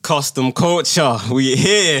Custom Culture, we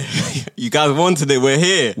here. You guys wanted it, we're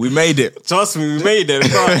here. We made it. Trust me, we made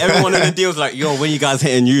it. Everyone in the deal was like, yo, when you guys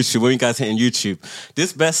hitting YouTube?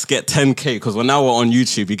 This best get 10K because now we're on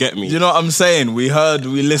YouTube, you get me? You know what I'm saying? We heard,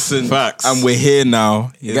 we listened, Facts. and we're here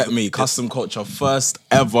now. You get me? Custom Culture, first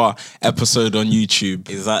ever episode on YouTube.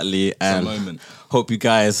 Exactly, and moment. Hope you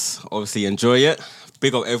guys obviously enjoy it.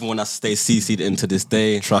 Big up everyone that stays CC'd into this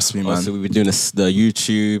day. Trust me, man. Also, we've been doing this, the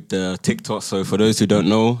YouTube, the TikTok. So for those who don't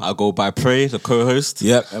know, I go by Prey, the co-host.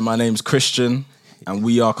 Yep, and my name's Christian, and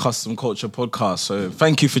we are Custom Culture Podcast. So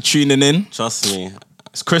thank you for tuning in. Trust me.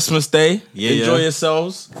 It's Christmas Day. Enjoy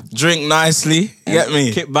yourselves. Drink nicely. You get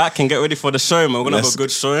me? Kick back and get ready for the show, man. We're going to have Let's- a good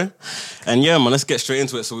show. And yeah, man, let's get straight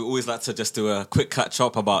into it. So we always like to just do a quick catch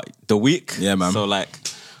up about the week. Yeah, man. So like,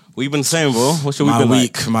 what you been saying, bro? What's your week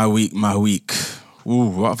My been week, my week. Ooh,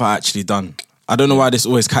 what have I actually done? I don't know why this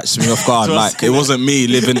always catches me off guard. Like, it wasn't me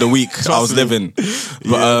living the week I was living.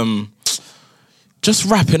 But just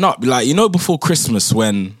wrapping up. Like, you know, before Christmas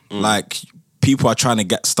when, like, people are trying to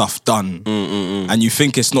get stuff done and you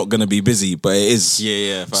think it's not going to be busy, but it is.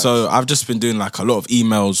 Yeah. Facts. So I've just been doing, like, a lot of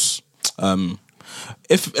emails.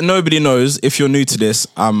 If nobody knows, if you're new to this,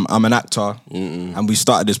 I'm an actor and we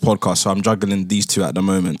started this podcast, so I'm juggling these two at the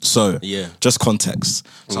moment. So just context.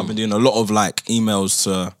 So I've been doing a lot of like emails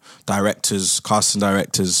to directors, casting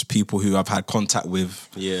directors, people who I've had contact with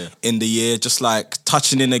in the year, just like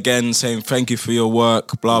touching in again, saying thank you for your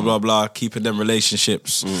work, blah, blah, blah, keeping them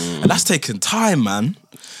relationships. And that's taken time, man.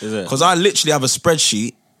 Is it? Because I literally have a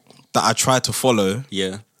spreadsheet that I try to follow.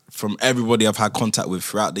 Yeah. From everybody I've had contact with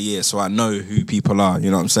throughout the year, so I know who people are.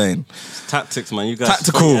 You know what I'm saying? Tactics, man. You guys.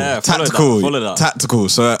 Tactical. Follow that. Tactical.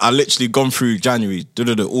 So I literally gone through January,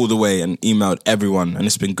 all the way, and emailed everyone, and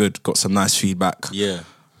it's been good. Got some nice feedback. Yeah.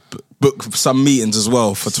 Booked some meetings as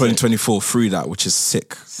well for 2024 through that, which is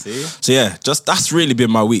sick. See? So yeah, just that's really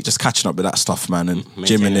been my week, just catching up with that stuff, man, and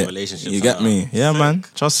gymming it. Relationships, You get me? Yeah, man.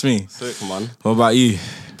 Trust me. Sick, man. What about you?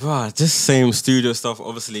 Bruh, just same studio stuff.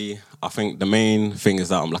 Obviously, I think the main thing is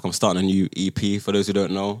that I'm starting a new EP. For those who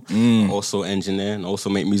don't know, also engineer and also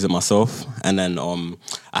make music myself. And then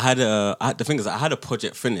I had a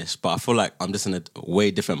project finished, but I feel like I'm just in a way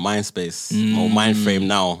different mind space or mind frame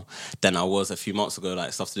now than I was a few months ago.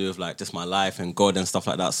 Like stuff to do with like just my life and God and stuff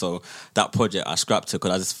like that. So that project I scrapped it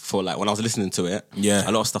because I just feel like when I was listening to it,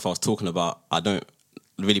 a lot of stuff I was talking about, I don't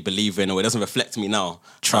really believe in, or it doesn't reflect me now.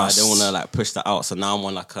 Trust. So I don't want to like push that out. So now I'm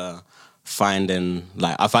on like a finding,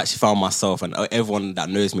 like I've actually found myself, and everyone that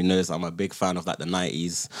knows me knows I'm a big fan of like the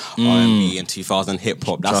 90s R&B and 2000 hip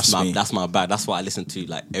hop. That's my bag. That's what I listen to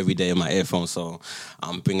like every day in my earphones. So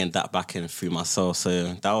I'm bringing that back in through myself.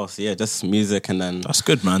 So that was just music. And then That's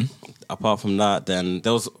good, man. apart from that, then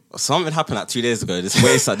there was something happened like 2 days ago.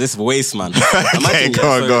 This waste man. Okay,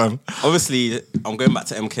 go on. Obviously, I'm going back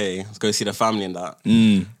to MK to go see the family and that.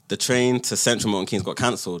 The train to Central Milton Keynes got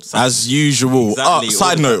cancelled. So As usual. Exactly.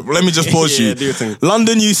 Side note, let me just pause Yeah, you. do your thing.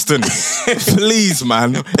 London Euston, please,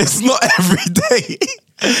 man. It's not every day.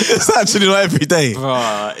 It's actually not every day.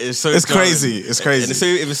 Bruh, it's crazy. It's crazy.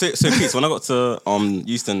 And it was so cute. So when I got to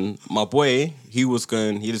Euston, my boy, he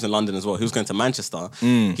lives in London as well. He was going to Manchester.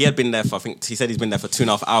 He had been there for, I think he said he's been there for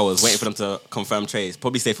 2.5 hours waiting for them to confirm trays.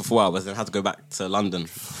 Probably stayed for 4 hours, then had to go back to London.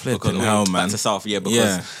 Flipping hell, man. Back to South,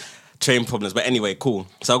 because train problems. But anyway, cool.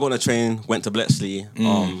 So I got on a train, went to Bletchley.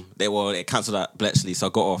 They cancelled at Bletchley, so I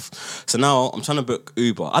got off. So now I'm trying to book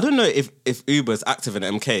Uber. I don't know if Uber is active in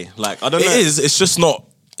MK. Like, I don't know. It is. It's just not.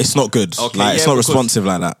 It's not good. Okay, like, it's not responsive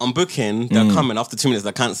like that. I'm booking, they're coming, after 2 minutes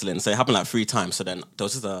they're cancelling. So it happened like 3 times. So then there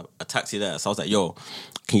was just a taxi there. So I was like, yo,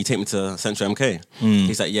 can you take me to Central MK?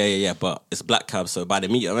 He's like, yeah, but it's a black cab, so by the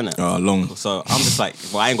meter, innit? Oh, long. So I'm just like,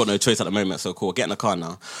 well, I ain't got no choice at the moment, so cool, get in the car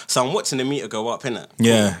now. So I'm watching the meter go up, innit?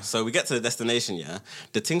 Yeah. Cool. So we get to the destination,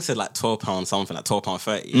 the thing said like £12 something, like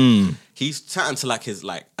 £12.30. He's chatting to like his,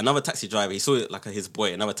 like another taxi driver. He saw it like his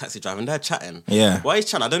boy, another taxi driver, and they're chatting. Yeah. Why he's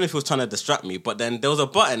chatting? I don't know if he was trying to distract me, but then there was a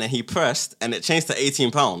button and he pressed and it changed to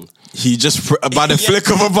 £18. He just, by the flick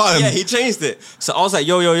of a button. Yeah, he changed it. So I was like,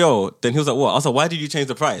 yo. Then he was like, what? I was like, why did you change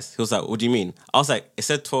the price? He was like, what do you mean? I was like, it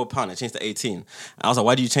said £12, it changed to 18. And I was like,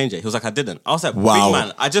 why did you change it? He was like, I didn't. I was like, wow. Big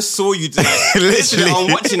man, I just saw you do it. Literally,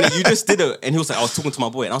 I'm watching it, you just did it. And he was like, I was talking to my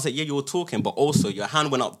boy. And I was like, yeah, you were talking, but also your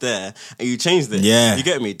hand went up there and you changed it. Yeah. You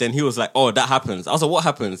get me? Then he was like, oh, that happens. I was like, what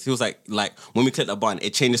happens? He was like when we click the button,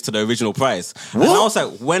 it changes to the original price. What? And I was like,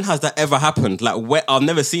 when has that ever happened? Like, I've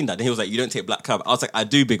never seen that. Then he was like, you don't take black cab. I was like, I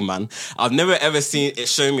do, big man. I've never ever seen it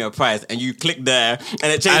show me a price, and you click there,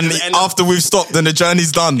 and it changes. And after we've stopped, then the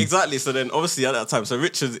journey's done. Exactly. So then, obviously, at that time, so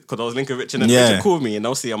Richard, because I was linking Richard, and Richard called me, and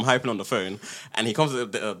obviously I'm hyping on the phone, and he comes to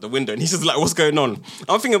the window, and he's just like, what's going on?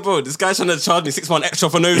 I'm thinking, bro, this guy's trying to charge me £6 extra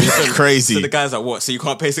for no reason. Crazy. So the guy's like, what? So you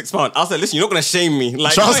can't pay £6? I was like, listen, you're not going to shame me.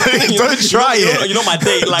 Like, don't try it. You're not my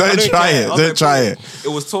date. Like, don't try it. Don't try it. It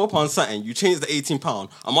was £12 something. You changed the £18.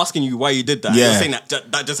 I'm asking you why you did that. You're saying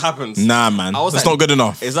that just happens. Nah, man. That's not good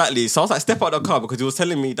enough. Exactly. So I was like, step out of the car, because he was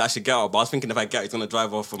telling me that I should get out. But I was thinking if I get out, he's going to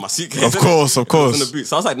drive off with my suitcase. Of course. In the boot.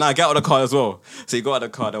 So I was like, nah, get out of the car as well. So he got out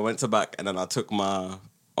of the car, then went to back, and then I took my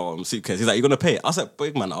suitcase. He's like, you're going to pay it? I was like,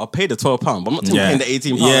 big man, I'll pay the £12, but I'm not paying the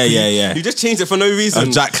 £18. Yeah. You just changed it for no reason.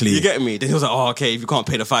 Exactly. You get me? Then he was like, oh, okay, if you can't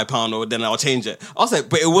pay the £5, or then I'll change it. I was like,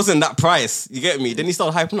 but it wasn't that price. You get me? Then he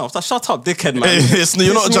started hyping up. I was like, shut up, dickhead, man.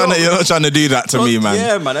 You're not trying to do that to me, man.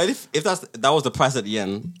 Yeah, man. If that was the price at the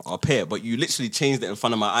end, I'll pay it. But you literally changed it in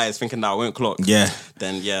front of my eyes, thinking that I won't clock. Yeah.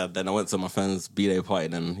 Then I went to my friend's B-Day party.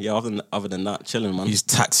 Then other than that, chilling, man. These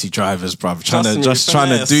taxi drivers, bruv, trying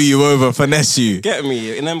to do you over, finesse you. Get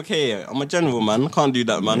me? In MK, I'm a general, man. I can't do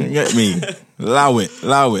that, man. Get me? Allow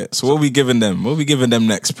it. So what are we giving them? What are we giving them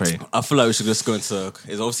next, Pray? I feel like we should just go into.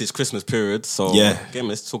 It's Christmas period, so again,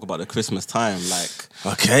 let's talk about the Christmas time.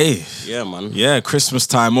 Okay. Yeah, man. Yeah, Christmas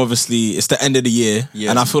time. Obviously, it's the end of the year,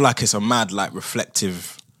 and I feel like it's a mad,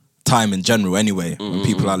 reflective time in general. Anyway, when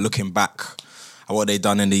people are looking back at what they've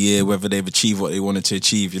done in the year, whether they've achieved what they wanted to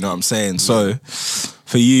achieve. You know what I'm saying? So,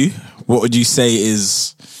 for you, what would you say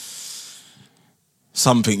is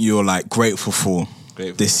something you're grateful for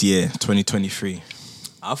this year, 2023?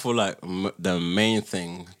 I feel like the main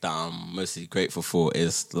thing that I'm mostly grateful for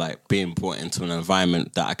is being brought into an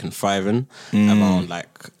environment that I can thrive in, around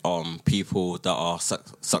people that are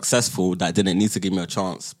successful that didn't need to give me a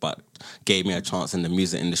chance, but gave me a chance in the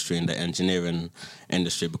music industry and the engineering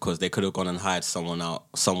industry, because they could have gone and hired someone that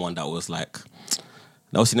was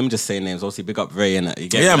obviously, let me just say names. Obviously, big up Ray,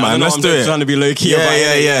 innit? Yeah, man, let's do it. I'm trying to be low key about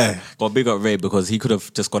it. Yeah. But big up Ray, because he could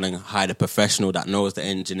have just gone and hired a professional that knows the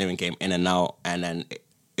engineering game in and out, and then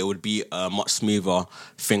it would be a much smoother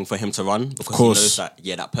thing for him to run, because he knows that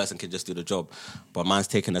that person can just do the job. But man's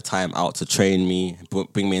taking the time out to train me,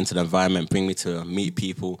 bring me into the environment, bring me to meet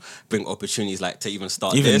people, bring opportunities to even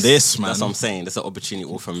start this, man. That's what I'm saying. There's an opportunity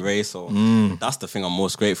all from Ray, so that's the thing I'm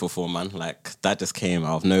most grateful for, man. That just came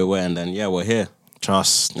out of nowhere, and then we're here.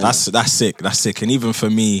 Trust. That's sick. That's sick. And even for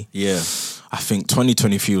me, I think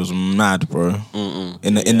 2023 was mad, bro.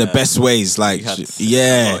 In the best ways.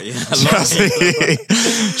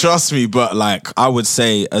 Trust me. But I would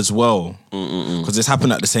say as well, because it's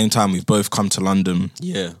happened at the same time. We've both come to London.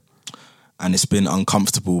 Yeah. And it's been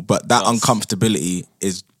uncomfortable. But that uncomfortability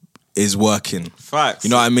is working. Facts. You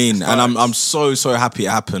know what I mean? Facts. And I'm so happy it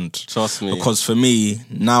happened. Trust me. Because for me,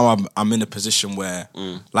 now I'm in a position where,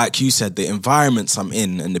 like you said, the environments I'm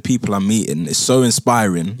in and the people I'm meeting is so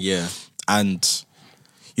inspiring. Yeah. And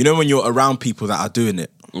you know when you're around people that are doing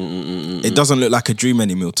it, it doesn't look like a dream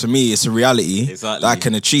anymore. To me, it's a reality that I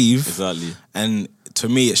can achieve. Exactly. And to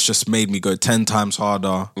me, it's just made me go 10 times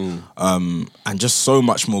harder. And just so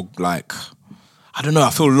much more I don't know, I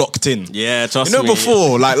feel locked in. Yeah, trust me. You know,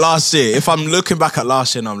 before, last year, if I'm looking back at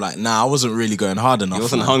last year and I'm like, nah, I wasn't really going hard enough. You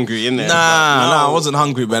wasn't hungry, innit? Nah, I wasn't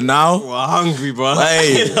hungry, but now... We're hungry, bro.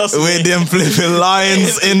 Hey, we're them flipping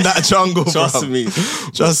lions in that jungle, Trust me.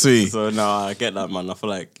 Trust me. So, no, I get that, man. I feel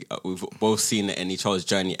like we've both seen it in each other's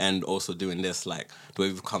journey, and also doing this,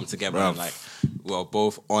 we've come together and, we're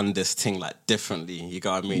both on this thing, differently. You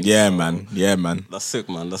got what I mean? Yeah, man. That's sick,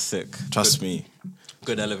 man. That's sick. Trust me.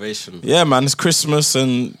 Good elevation. Yeah, man, it's Christmas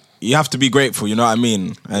and you have to be grateful, you know what I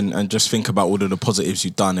mean? And just think about all of the positives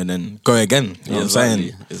you've done and then go again. You know what I'm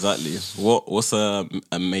saying? Exactly. What's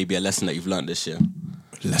maybe a lesson that you've learned this year?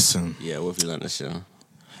 Lesson? Yeah, what have you learned this year?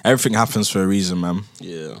 Everything happens for a reason, man.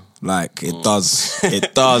 Yeah. It does.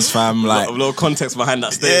 It does, fam. A lot of context behind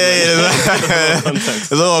that statement. Yeah.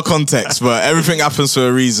 There's a lot of context, but everything happens for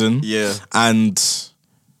a reason. Yeah. And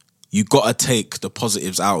you got to take the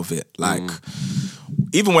positives out of it.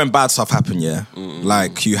 Even when bad stuff happen, you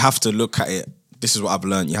have to look at it. This is what I've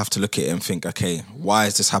learned. You have to look at it and think, okay, why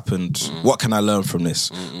has this happened? What can I learn from this?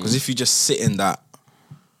 Because if you just sit in that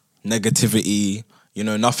negativity,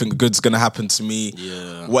 nothing good's going to happen to me.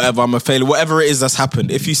 Yeah. Whatever, I'm a failure. Whatever it is that's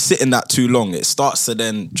happened, if you sit in that too long, it starts to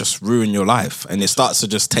then just ruin your life. And it starts to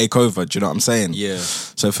just take over. Do you know what I'm saying? Yeah.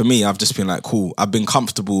 So for me, I've just been cool. I've been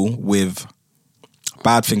comfortable with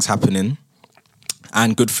bad things happening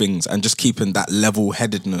and good things, and just keeping that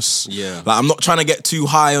level-headedness. Yeah. I'm not trying to get too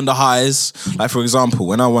high on the highs. For example,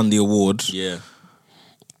 when I won the award, yeah,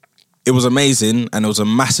 it it was amazing and it was a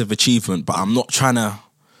massive achievement, but I'm not trying to,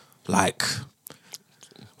 like,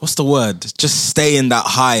 what's the word? Just stay in that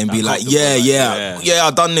high and be like, yeah,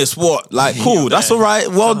 I've done this. What? Like, cool, that's all right.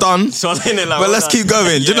 Well done. But let's keep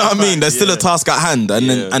going. Do you know what I mean? There's still a task at hand. And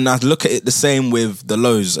then, and I look at it the same with the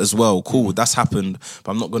lows as well. Cool, that's happened,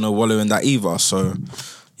 but I'm not going to wallow in that either. So,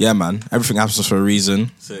 yeah, man, everything happens for a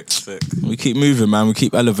reason. Sick. We keep moving, man. We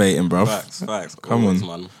keep elevating, bro. Facts. Come always,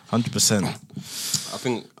 on, man. 100%. I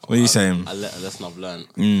think... What are you saying? A lesson I've learned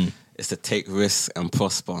is to take risks and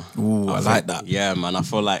prosper. Ooh, I like that. Yeah, man. I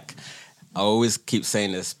feel like I always keep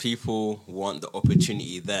saying this. People want the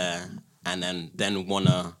opportunity there and then want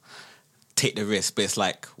to take the risk. But it's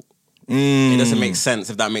like, it doesn't make sense,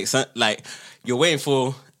 if that makes sense. Like, you're waiting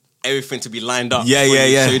for everything to be lined up.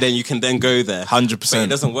 Yeah. So then you can then go there. 100%. But it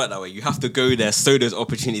doesn't work that way. You have to go there so those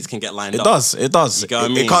opportunities can get lined up. It does. You get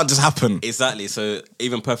what I mean? It can't just happen. Exactly. So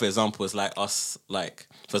even perfect example is like us, like,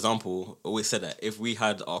 for example, always said that if we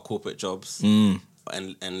had our corporate jobs and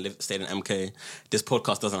stayed in MK, this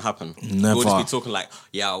podcast doesn't happen. Never. We'll just be talking like,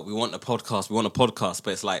 yeah, we want a podcast,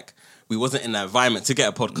 but it's like we wasn't in the environment to get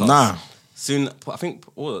a podcast. Nah. Soon, I think,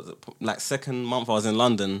 like second month I was in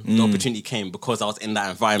London, the opportunity came because I was in that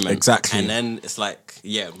environment. Exactly. And then it's like,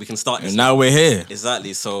 yeah, we can start. And now we're here.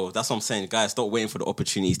 Exactly. So that's what I'm saying. Guys, stop waiting for the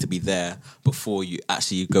opportunities to be there before you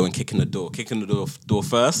actually go and kick in the door. Kick in the door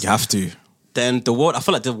first. You have to. Then the world, I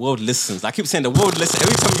feel like the world listens. I keep saying the world listens.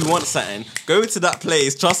 Every time you want something, go to that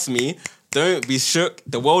place, trust me, don't be shook.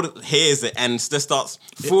 The world hears it and just starts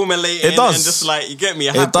formulating. It does. And just like, you get me?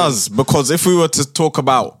 It does. Because if we were to talk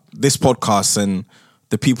about this podcast and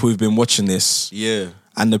the people who've been watching this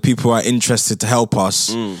and the people who are interested to help us,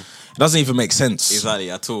 it doesn't even make sense.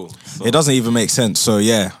 Exactly, at all. So, it doesn't even make sense. So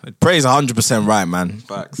yeah, Pray's 100% right, man.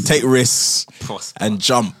 Facts. Take risks and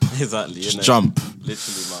jump. Exactly. Just jump.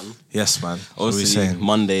 Literally, man. Yes, man. Obviously,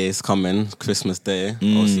 Monday is coming, Christmas Day.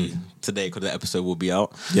 Obviously, today, because the episode will be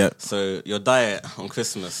out. Yep. So your diet on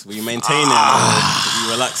Christmas, will you maintain it or are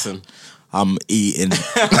you relaxing? I'm eating. I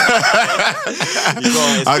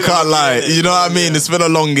can't lie. You know what I mean? It's been a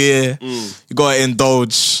long year. You gotta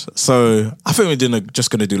indulge. So I think we're just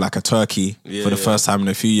gonna do like a turkey for the first time in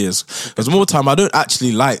a few years. Because more time, I don't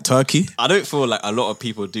actually like turkey. I don't feel like a lot of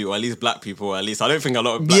people do, or at least black people, or at least I don't think a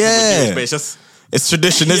lot of black people do. But it's just. It's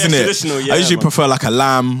tradition, isn't it? Traditional, yeah. I usually prefer like a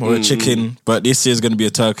lamb or a chicken, but this year's going to be a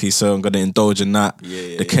turkey, so I'm going to indulge in that.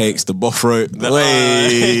 The cakes, the boffro.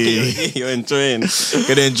 You're enjoying.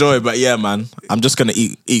 Going to enjoy, but yeah, man, I'm just going to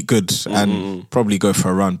eat good and probably go for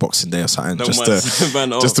a run Boxing Day or something, just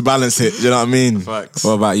to balance it. You know what I mean? Facts.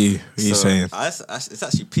 What about you? What are you saying? It's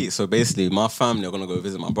actually Pete. So basically, my family are going to go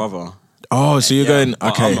visit my brother. Oh, so you're going...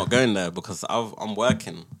 Okay. I'm not going there because I'm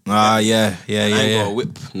working. Yeah. I ain't got a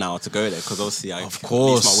whip now to go there because obviously I leave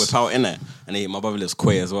my whip out in there. And my brother lives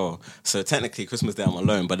Quay as well. So technically Christmas Day I'm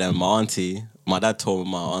alone. But then my dad told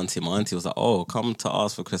my auntie was like, oh, come to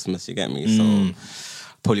us for Christmas, you get me? So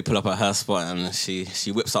probably pull up at her spot and she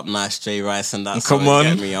whips up nice J rice and that. Come on.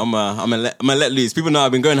 You get me? I'm gonna let loose. People know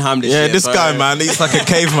I've been going ham this year. Yeah, this guy, man, he's like a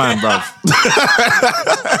caveman, bruv.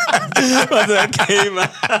 A caveman.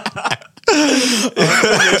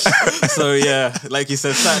 So yeah, like you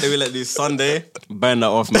said, Saturday we let loose. Sunday, burn that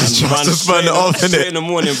off, man. Just burn it off, straight in the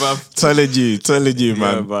morning, bruv. Telling you,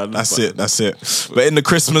 man. Man. That's it. But in the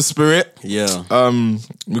Christmas spirit,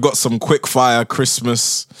 we got some quick fire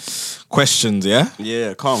Christmas questions, yeah?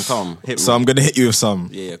 Yeah, calm. So I'm gonna hit you with some.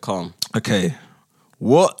 Yeah, calm. Okay.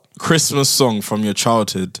 What Christmas song from your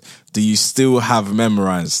childhood do you still have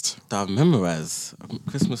memorized? That I've memorized?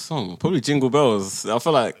 Christmas song? Probably Jingle Bells. I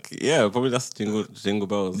feel like, probably that's Jingle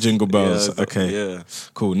Bells. Jingle Bells, yeah, okay. Yeah.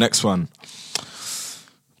 Cool, next one.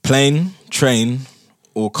 Plane, train,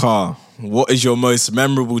 or car? What is your most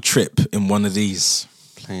memorable trip in one of these?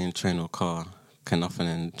 Plane, train, or car? Okay, nothing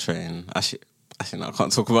in train. Actually, no, I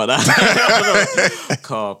can't talk about that.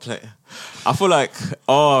 Car, plane. I feel like,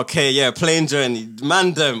 plane journey.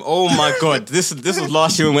 Mandem, oh my God. This was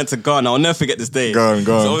last year when we went to Ghana. I'll never forget this day. Go on.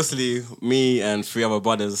 So obviously, me and 3 other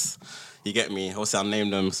brothers, you get me. Obviously, I'll name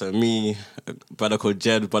them. So me, a brother called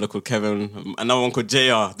Jed, brother called Kevin, another one called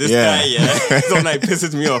JR. This guy, he's the one that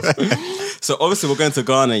pisses me off. So obviously, we're going to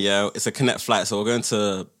Ghana, It's a connect flight. So we're going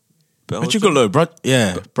to... But you got low, Brussels.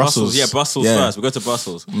 Yeah, Brussels first. We go to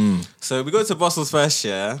Brussels. So we go to Brussels first,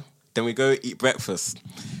 Then we go eat breakfast.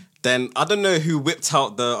 Then I don't know who whipped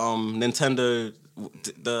out the Nintendo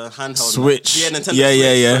the handheld Switch. Yeah,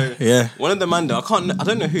 Nintendo Switch. Yeah. One of the man, I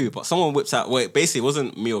don't know who, but someone whipped out. Wait, basically, it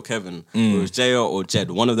wasn't me or Kevin. It was JR or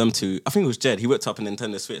Jed. One of them two. I think it was Jed. He whipped up a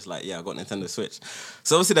Nintendo Switch. Like, yeah, I got a Nintendo Switch.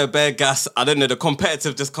 So obviously, the bare gas. I don't know. The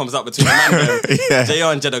competitive just comes up between the man. Yeah.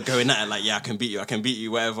 JR and Jed are going at it. Like, yeah, I can beat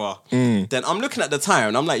you, whatever. Then I'm looking at the time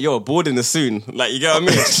and I'm like, yo, boarding is soon. Like, you get what I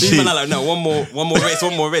mean? These men are like, no, one more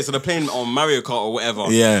race. So they're playing on Mario Kart or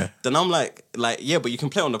whatever. Yeah. Then I'm like, yeah, but you can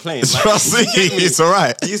play on the plane. Like, Trust me, it's all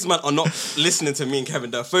right. These men are not listening to me and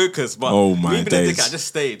Kevin. They're focused. But oh my me being a dick, I just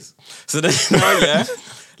stayed. So then now, yeah,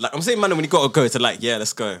 like I'm saying, man, when you got to go to like, yeah,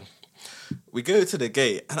 let's go. We go to the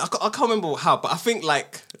gate, and I can't remember how, but I think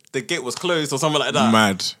like the gate was closed or something like that.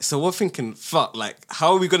 Mad. So we're thinking, fuck, like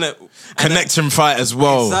how are we gonna connect and fight as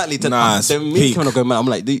well? Exactly. Then me and go, man. I'm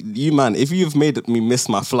like, you man, if you've made me miss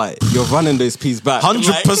my flight, you're running those peas back.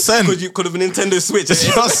 100%. Because you could have a Nintendo Switch.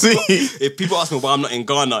 Trust me. If people ask me why I'm not in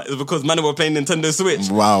Ghana, it's because man, we're playing Nintendo Switch.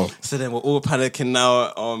 Wow. So then we're all panicking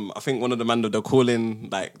now. I think one of the man they're calling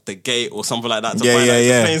like the gate or something like that to find out if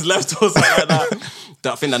the plane's left or something like that.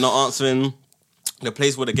 I think they're not answering. The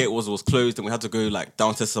place where the gate was closed, and we had to go like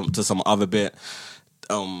down to some other bit.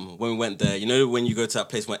 When we went there, you know when you go to that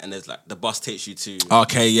place and there's like the bus takes you to.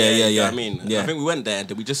 Okay, yeah. You know what I mean, yeah. I think we went there and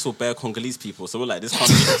then we just saw bare Congolese people. So we're like, this can't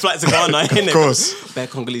be the flight to Ghana, innit? Of course, bare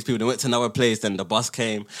Congolese people. They went to another place. Then the bus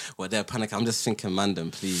came. We're there panicking. I'm just thinking, man,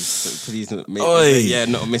 then please,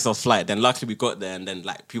 not miss our flight. Then luckily we got there, and then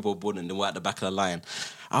like people were boarding, and then we're at the back of the line.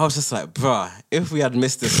 I was just like, bruh, if we had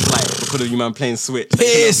missed this flight because of you man playing Switch.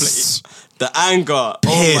 Pissed. The anger. Oh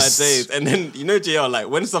my days. And then, you know, JR, like,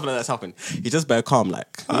 when stuff like that's happened, he just better calm,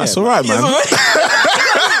 like. That's all right, man.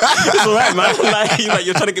 It's all right, man. Like,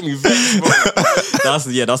 you're trying to get me vexed, bro. That's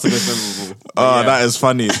the most memorable. Oh, that is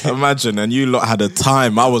funny. Imagine, and you lot had a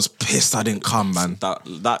time. I was pissed I didn't come, man.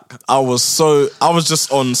 I was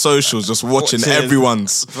just on socials, just watching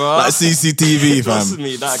everyone's like CCTV, fam. Trust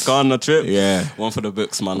me, that Ghana trip. Yeah. One for the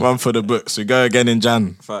books, man. One for the books. We go again in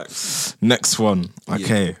Jan. Facts. Next one.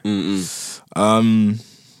 Okay. Yeah.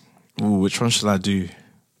 Which one shall I do?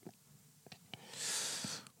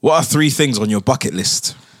 What are 3 things on your bucket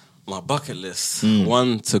list? My bucket list.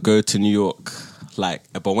 One, to go to New York. Like,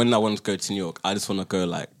 but when I want to go to New York, I just want to go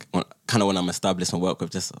like kind of when I'm established and work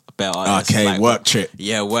with just better artists. Okay, like, work trip.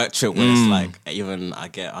 Yeah, work trip where it's like even I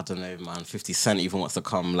don't know, man, 50 Cent even wants to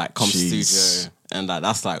come studio, and like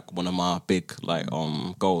that's like one of my big like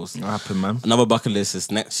goals. What happened, man? Another bucket list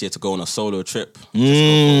is next year to go on a solo trip. Just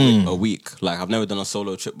go for a week. Like I've never done a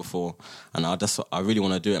solo trip before, and I really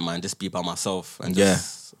want to do it, man. Just be by myself and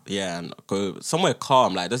just. Yeah, and go somewhere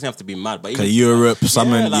calm. Like, it doesn't have to be mad, but even Europe,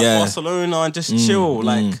 somewhere, Barcelona, and just chill.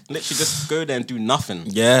 Like, literally, just go there and do nothing.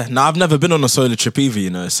 Yeah, no, I've never been on a solo trip either. You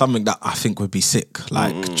know, it's something that I think would be sick.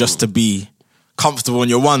 Like, just to be comfortable on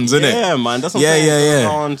your ones, innit? Yeah, man. That's what I'm saying.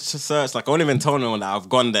 On to search. Like, I won't even tell anyone that I've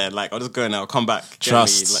gone there. Like, I'll just go and I'll come back.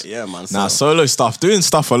 Trust. Like, yeah, man. Nah, solo stuff, doing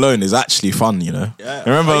stuff alone is actually fun. You know. Yeah.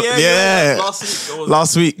 Remember?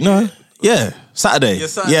 Last week. No. Yeah, Saturday.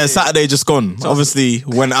 Yeah, Saturday just gone. Obviously,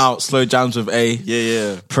 went out, slow jams with A.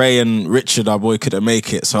 Yeah. Prey and Richard, our boy, couldn't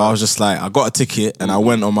make it. So I was just like, I got a ticket and I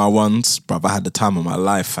went on my ones. Bruv, I had the time of my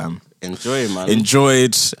life, fam. Enjoy, man.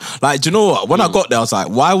 Enjoyed. Like, do you know what? When I got there, I was like,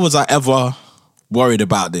 why was I ever worried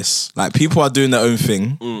about this? Like, people are doing their own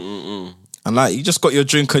thing. And like, you just got your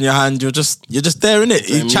drink on your hand. You're just there, innit?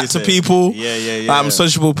 You chat to people. Yeah. Like, I'm a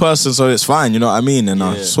sociable person, so it's fine. You know what I mean? And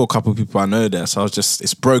I saw a couple of people I know there, so I was just,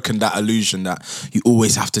 it's broken that illusion that you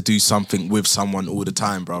always have to do something with someone all the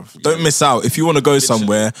time, bruv. Don't miss out. If you want to go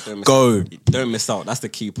somewhere, go. Don't miss out. That's the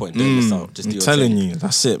key point. Don't miss out. Just do your telling thing. you,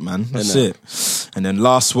 that's it, man. That's it. And then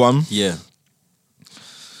last one. Yeah.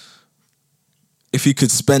 If you could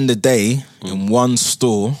spend a day in one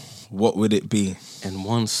store, what would it be? In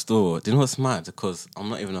one store. Do you know what's mad? Because I'm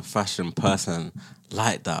not even a fashion person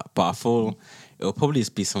like that. But I feel it'll probably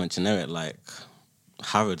just be something generic like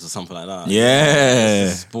Harrods or something like that. Yeah.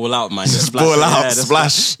 Just ball out, man. Just ball out,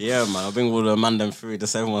 splash. Yeah, man. I'll bring all the man them through.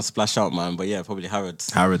 Just everyone splash out, man. But yeah, probably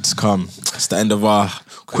Harrods. Harrods, come. It's the end of our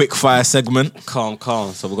quick fire segment. Calm.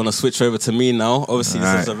 So we're going to switch over to me now. Obviously,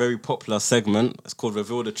 this is a very popular segment. It's called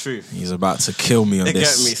Reveal the Truth. He's about to kill me on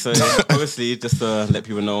this. Get me. So obviously, just to let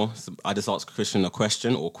people know, I just ask Christian a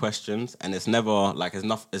question or questions, and it's never like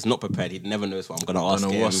it's not prepared. He never knows what I'm going to ask him.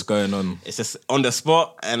 I don't know what's going on. It's just on the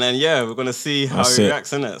spot, and then we're going to see how he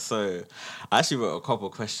reacts in it. So I actually wrote a couple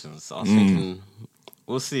of questions. I was thinking,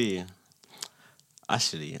 we'll see.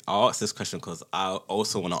 Actually, I'll ask this question because I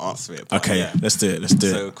also want to answer it. Okay, let's do it.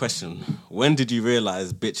 So, question: when did you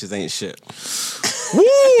realize bitches ain't shit?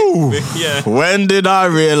 Woo! Yeah. When did I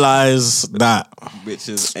realize that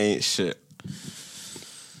bitches ain't shit?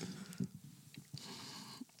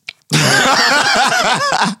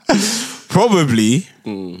 Probably.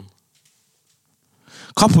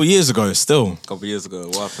 Couple years ago, still. Couple years ago,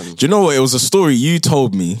 what happened? Do you know what? It was a story you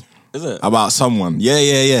told me. Is it? About someone.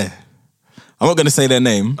 Yeah. I'm not going to say their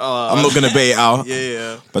name. I'm not going to bait it out.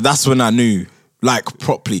 Yeah. But that's when I knew, like,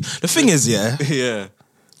 properly. The thing is, yeah.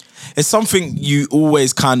 It's something you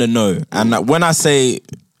always kind of know. And when I say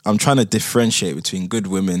I'm trying to differentiate between good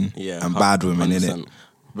women and bad women, 100%. Innit?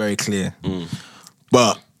 Very clear.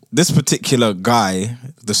 But this particular guy,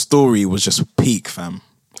 the story was just peak, fam.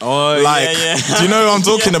 Oh, like, do you know what I'm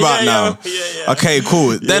talking about now? Yeah. Okay,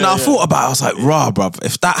 cool. Then I thought about it, I was like, rah, bruv,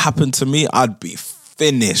 if that happened to me, I'd be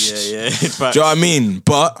finished. Yeah. Do you know what I mean?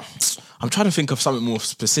 But I'm trying to think of something more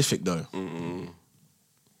specific though.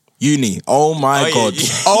 Uni. Oh my God. Yeah.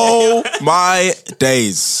 Oh my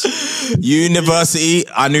days. University,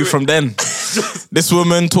 I knew from then. This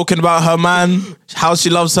woman talking about her man, how she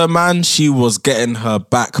loves her man, she was getting her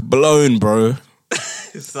back blown, bro.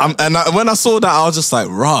 When I saw that, I was just like,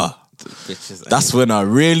 rah. That's when I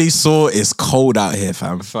really saw it's cold out here,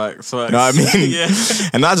 fam. Facts. You know what I mean?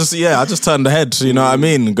 And I just turned the head, you know what I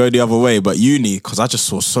mean? Go the other way. But uni, because I just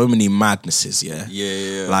saw so many madnesses,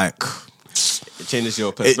 Yeah. Like, it changes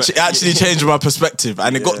your perspective. It actually changed my perspective.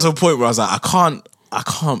 And it got to a point where I was like, I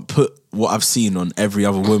can't put what I've seen on every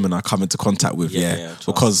other woman I come into contact with,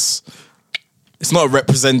 because it's not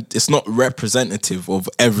representative of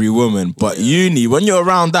every woman. But uni, when you're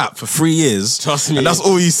around that for 3 years, trust me, and that's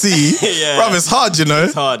all you see, bruv, it's hard, you know.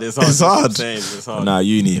 It's hard. It's hard. Nah,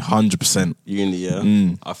 uni, 100%. Uni,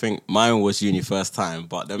 yeah. I think mine was uni first time,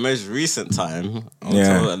 but the most recent time, I'll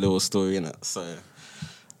tell a little story in it. So,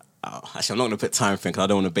 actually, I'm not going to put time thing because I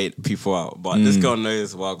don't want to bait people out. But this girl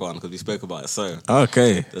knows where I've gone because we spoke about it. So,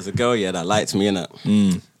 okay, there's a girl that liked me in it,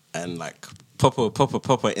 and like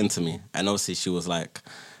proper into me. And obviously she was like,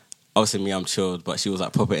 obviously me, I'm chilled, but she was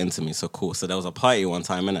like proper into me. So cool. So there was a party one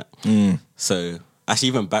time in it. So actually,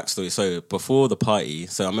 even backstory. So before the party,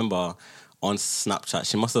 so I remember on Snapchat,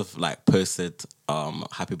 she must have like posted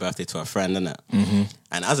happy birthday to her friend, innit?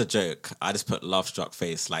 And as a joke, I just put love struck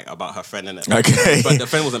face like about her friend, innit? Okay. But the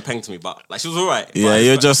friend wasn't paying to me, but like she was alright. Yeah,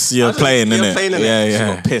 you're playing, innit? Yeah.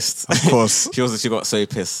 She got pissed. Of course. She got so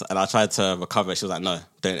pissed, and I tried to recover. She was like, "No,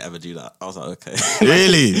 don't ever do that." I was like, "Okay."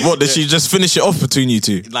 Really? What, did she just finish it off between you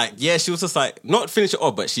two? Like, yeah, she was just like, not finish it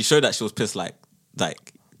off, but she showed that she was pissed. Like,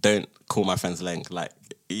 don't call my friend's leng. Like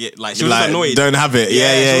she was just annoyed. Don't have it.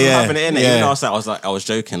 Yeah. She wasn't having it in it. Even though I was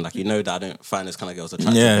joking. Like, you know that I don't find this kind of girls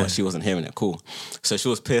attractive, but she wasn't hearing it. Cool. So she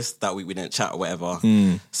was pissed that we didn't chat or whatever.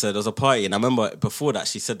 So there was a party, and I remember before that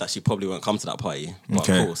she said that she probably won't come to that party. But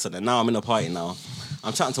cool. So then now I'm in a party now.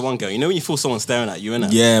 I'm chatting to one girl. You know when you feel someone staring at you,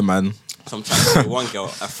 innit? Yeah, man. So I'm chatting to one girl,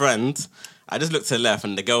 a friend. I just looked to the left,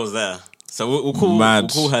 and the girl's there. So we'll call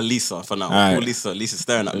her Lisa for now. We'll call Lisa. Lisa's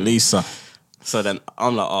staring at me. Lisa. So then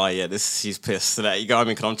I'm like, oh yeah, she's pissed. So that, you got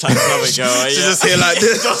me? Because I'm chatting to another girl. She's just here like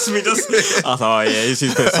this. Just me. I was like, oh yeah,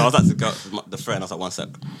 she's pissed. So I was like to go, the friend. I was like, one sec.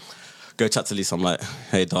 Go chat to Lisa. I'm like,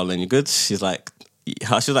 hey darling, you good? She's like,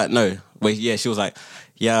 no. Wait, yeah. She was like,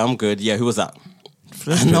 yeah, I'm good. Yeah, who was that?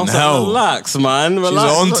 And I was like, relax, man.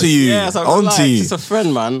 Relax. She's on to you. Yeah, like, on to you. It's a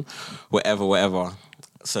friend, man. Whatever.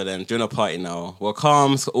 So then during a party now, all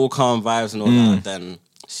calm vibes and all that. Then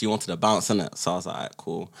she wanted to bounce in it. So I was like, alright,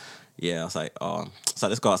 cool. Yeah, I was like, so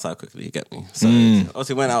let's go outside quickly, you get me? So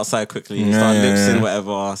obviously went outside quickly, started lipsing,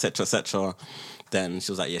 whatever, etc. Then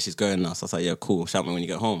she was like, yeah, she's going now. So I was like, yeah, cool, shout me when you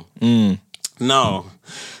get home. No.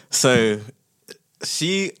 So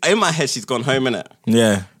in my head, she's gone home, innit?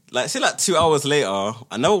 Yeah. Like, see, like 2 hours later,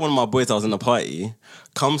 another one of my boys that was in the party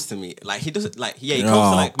comes to me. Like, he doesn't, like, he comes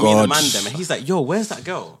to, like, me and the man them, and he's like, yo, where's that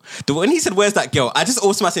girl? When he said, where's that girl, I just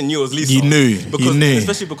automatically knew it was Lisa. You knew.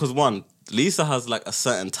 Especially because, one, Lisa has, like, a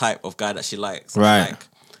certain type of guy that she likes. Right. Like,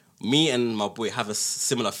 me and my boy have a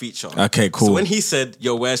similar feature. Okay, cool. So when he said,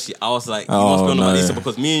 yo, where's she? I was like, you must be on about Lisa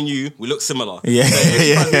because me and you, we look similar. Yeah. So if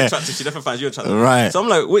she finds me attractive, she definitely finds you attractive. Right. So I'm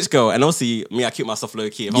like, which girl? And obviously, me, I keep myself low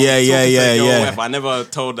key. Yeah. I never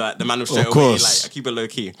told that the man straight away. Like, I keep it low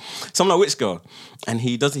key. So I'm like, which girl? And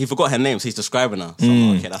he forgot her name, so he's describing her. So I'm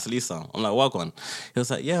like, okay, that's Lisa. I'm like, what one? He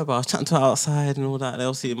was like, yeah, but I was chatting to her outside and all that. And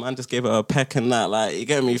obviously, man just gave her a peck and that. Like, you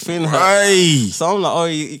get me? Feeling her. Hey. So I'm like, oh,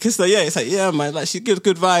 you kissed her? Yeah. It's like, yeah, man. Like, she's good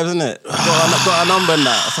vibes, isn't it? Got a number and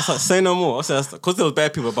that. So I was like, say no more. Because there was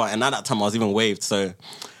bare people about it. And at that time, I was even waved. So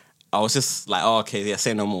I was just like, oh, okay, yeah,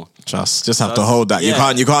 say no more. Just have to hold that.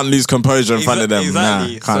 Yeah. You can't lose composure in front of them.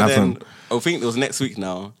 Exactly. Nah, can't happen. Then, I think it was next week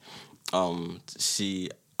now.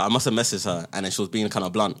 I must have messaged her and then she was being kind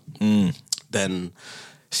of blunt. Then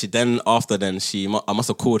I must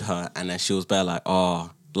have called her and then she was bare like, oh,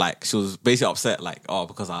 like she was basically upset, like, oh,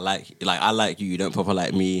 because I like you, you don't proper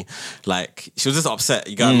like me. Like she was just upset,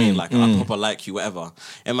 you get what I mean? Like I proper like you, whatever.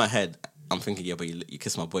 In my head, I'm thinking, yeah, but you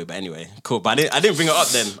kissed my boy. But anyway, cool. But I didn't bring it up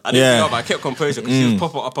then. I didn't bring it up, but I kept composure because she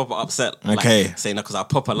was proper upset. Like, saying that because I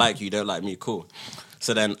proper like you, don't like me, cool.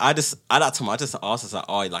 So then at that time, I just asked her, like,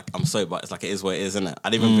 oh, like, I'm sorry, but it's like, it is what it is, innit? I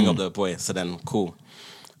didn't even bring up the boy. So then, cool.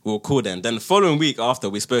 We were cool then. Then the following week after,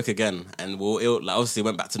 we spoke again, and like, obviously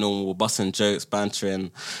went back to normal. We were busting jokes, bantering.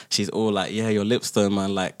 She's all like, yeah, your lips though,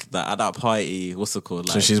 man. Like, that at that party, what's it called?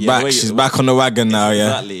 Like, so she's back. She's back on the wagon now, yeah.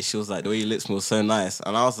 Exactly. She was like, the way your lips smell so nice.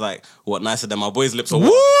 And I was like, what, nicer than my boy's lips? Or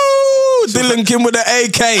Woo! what? Dylan Kim with the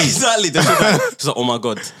AK. Exactly. She's like, oh my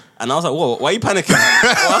God. And I was like, whoa, why are you panicking?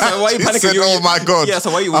 I was like, why are you panicking? Said, oh my God. Yeah,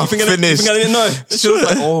 so why are you finished. You think I didn't know? She was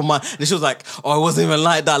like, oh my. And she was like, oh, it wasn't even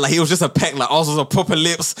like that. Like, he was just a peck. Like, ours was a proper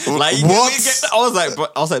lips. Like, what? I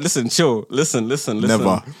was like, listen, chill. Listen.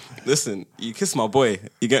 Never. Listen, you kissed my boy.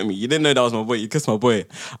 You get me? You didn't know that was my boy. You kissed my boy.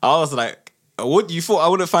 I was like, what, you thought I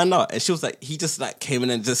wouldn't find out? And she was like, he just like came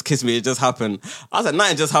in and just kissed me. It just happened. I was like,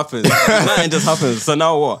 nothing just happened. Nothing just happened. So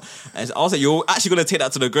now what? And I was like, you're actually going to take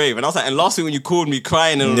that to the grave. And I was like, and last week when you called me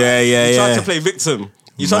crying and you tried to play victim.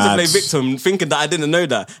 You tried to play victim thinking that I didn't know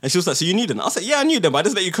that. And she was like, so you knew them? I was like, yeah, I knew them, but I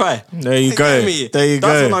just let you cry. There you go.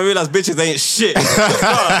 That's when I realised bitches ain't shit.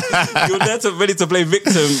 You're there ready to play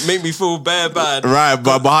victim, make me feel bad. Right,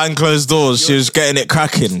 but behind closed doors, she was getting it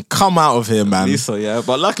cracking. Come out of here, man. So, yeah.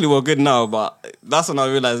 But luckily we're good now. But that's when I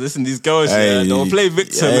realised, listen, these girls, they'll play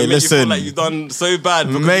victim and make you feel like you've done so bad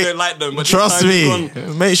because you don't like them. But trust me.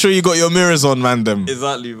 Make sure you got your mirrors on, man.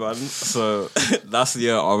 Exactly, man. So that's,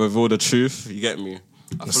 I'll reveal the truth. You get me?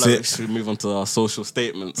 I feel like we should move on to our social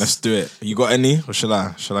statements. Let's do it. You got any, or shall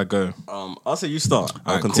I go? I'll say you start.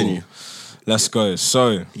 I'll continue. Cool. Let's go.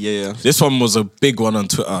 So, this one was a big one on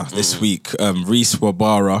Twitter this week. Reese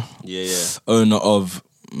Wabara, owner of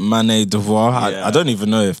Manet Devoir. I don't even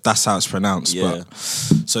know if that's how it's pronounced. But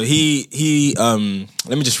so he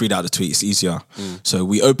let me just read out the tweet, it's easier. So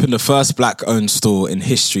we opened the first black-owned store in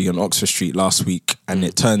history on Oxford Street last week, and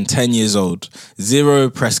it turned 10 years old. 0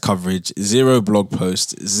 press coverage, 0 blog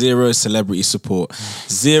posts, 0 celebrity support,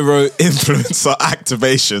 0 influencer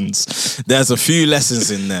activations. There's a few lessons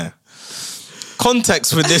in there.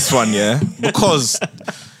 Context with this one, because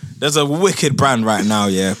there's a wicked brand right now,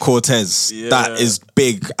 Cortez, that is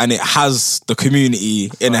big, and it has the community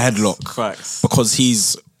in a headlock. Facts. Because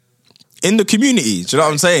he's in the community. Do you know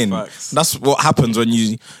what I'm saying? Facts. That's what happens when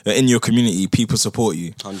you're in your community. People support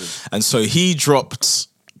you. 100. And so he dropped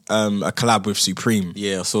a collab with Supreme.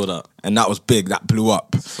 Yeah, I saw that. And that was big. That blew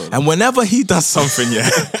up. And whenever he does something,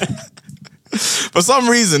 for some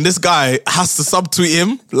reason, this guy has to subtweet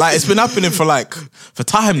him. Like, it's been happening for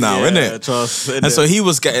time now, isn't it? Trust. And so he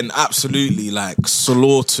was getting absolutely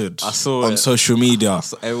slaughtered on social media.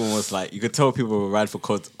 Everyone was like, you could tell people were riding for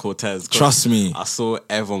Cortez. Trust me. I saw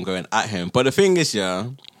everyone going at him. But the thing is, I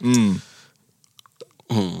don't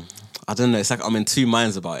know. It's like I'm in two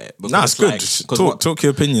minds about it. Nah, it's good. Talk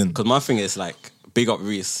your opinion. Because my thing is big up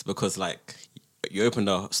Reese, because you opened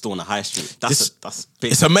a store on the high street. That's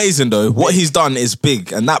big. It's amazing though. What he's done is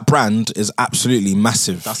big, and that brand is absolutely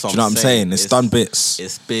massive. That's what Do you know what I'm saying? It's done bits.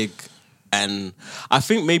 It's big, and I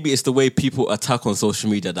think maybe it's the way people attack on social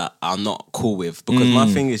media that I'm not cool with. Because my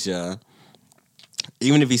thing is,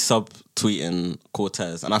 even if he's subtweeting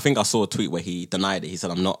Cortez, and I think I saw a tweet where he denied it. He said,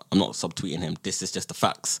 "I'm not subtweeting him. This is just the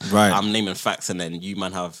facts. Right. I'm naming facts, and then you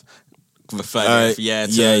man have referred to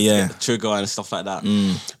the trigger and stuff like that.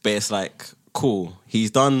 But it's cool,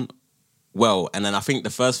 he's done well. And then I think the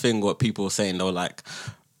first thing what people were saying, they were like,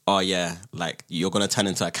 oh yeah, you're gonna turn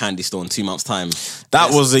into a candy store in 2 months' time. It's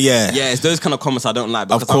those kind of comments I don't like,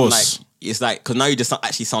 because of course. It's because now you just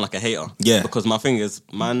actually sound like a hater. Because my thing is,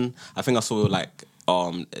 man, I think I saw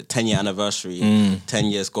 10-year anniversary, 10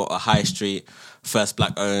 years got a high street, first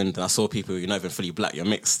black owned, and I saw people, you're not even fully black, you're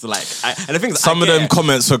mixed. And the thing is, some of them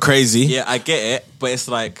comments were crazy. Yeah, I get it, but it's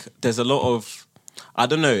there's a lot of, I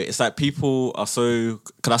don't know, it's people are so,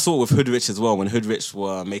 because I saw it with Hoodrich as well, when Hoodrich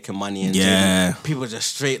were making money, and people were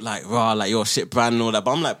just straight raw, you're a shit brand and all that.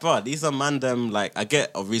 But I'm bro, these are I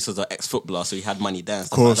get Reese was an ex-footballer, so he had money there and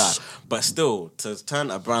stuff like that. But still, to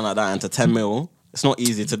turn a brand like that into 10 mil, it's not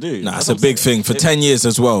easy to do. Nah, it's a big thing for 10 years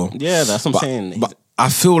as well. Yeah, that's what I'm saying. But I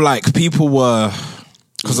feel like people were,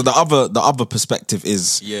 because of the other perspective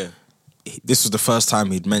is, this was the first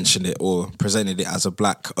time he'd mentioned it or presented it as a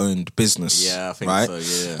black-owned business. Yeah, I think right? so,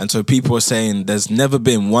 yeah. And so people are saying there's never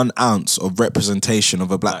been 1 ounce of representation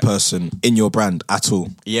of a black person in your brand at all.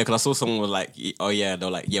 Yeah, because I saw someone was like, oh yeah,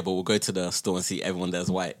 they're like, yeah, but we'll go to the store and see everyone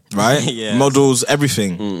there's white. Right? Yeah. Models,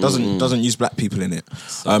 everything. Doesn't use black people in it.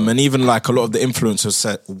 So, and even like a lot of the influencers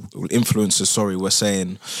were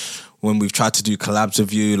saying, when we've tried to do collabs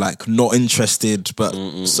with you, like not interested, but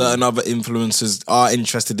certain other influencers are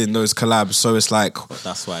interested in those collabs. So it's like,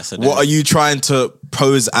 that's why I said, what are you trying to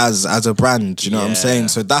pose as a brand? You know what I'm saying?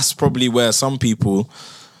 So that's probably where some people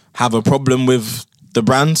have a problem with the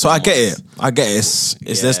brand. So I get it.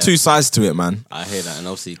 It's there's two sides to it, man. I hear that. And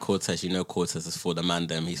obviously Cortez, Cortez is for the man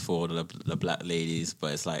them, he's for the black ladies,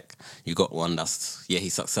 but it's like you got one that's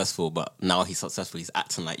he's successful, but now he's successful, he's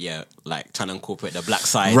acting like trying to incorporate the black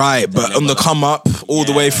side. Right, but on the come up all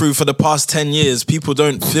the way through for the past 10 years, people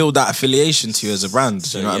don't feel that affiliation to you as a brand.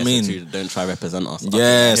 So, you know what I mean? So don't try to represent us.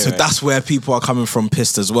 Yeah, so that's where people are coming from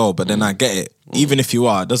pissed as well. But then I get it. Even if you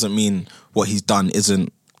are, it doesn't mean what he's done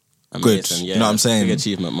isn't good. Yeah, you know what I'm saying? Big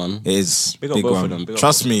achievement, man. It is. Big big both one. of them.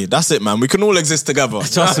 Trust me, that's it, man. We can all exist together.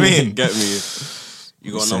 Trust me. I mean? Get me.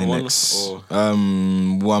 You got another one?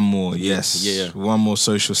 Or? One more, yes. Yeah. One more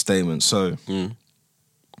social statement. So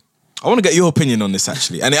I want to get your opinion on this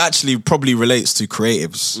actually. And it actually probably relates to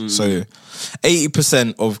creatives. So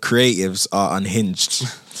 80% of creatives are unhinged.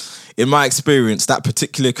 In my experience, that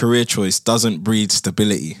particular career choice doesn't breed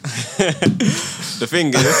stability. The thing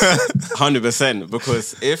is, 100%,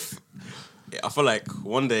 because I feel like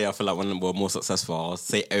one day, when we're more successful, I'll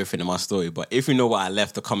say everything in my story. But if you know what I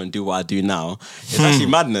left to come and do what I do now, it's actually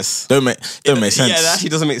madness. Don't make sense. Yeah, it actually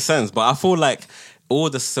doesn't make sense. But I feel like all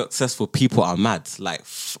the successful people are mad. Like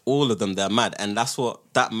all of them, they're mad, and that's what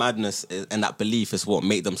that madness is, and that belief is what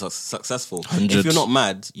make them successful. 100. If you're not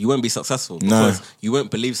mad, you won't be successful because you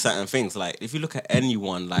won't believe certain things. Like if you look at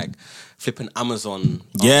anyone, like flipping Amazon,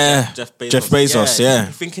 Jeff Bezos, yeah,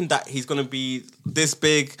 thinking that he's gonna be this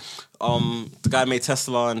big. The guy made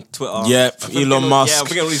Tesla and Twitter. Yeah, Elon Musk. Yeah, I'm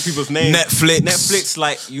forgetting all these people's names. Netflix.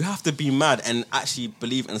 Like, you have to be mad and actually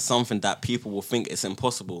believe in something that people will think it's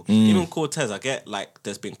impossible. Even Cortez, I get, like,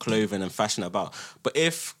 there's been clothing and fashion about. But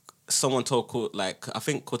if someone told, like, I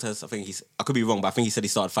think Cortez, I could be wrong, but I think he said he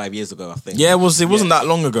started 5 years ago, I think. Yeah, it wasn't that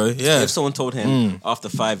long ago, yeah. If someone told him, after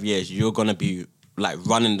 5 years, you're going to be, like,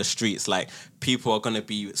 running the streets, like, people are going to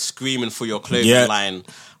be screaming for your clothing line,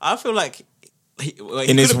 I feel like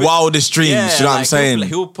in his wildest dreams, you know what I'm saying?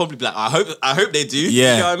 He'll probably be like, I hope they do.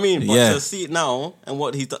 Yeah. You know what I mean? But to see it now and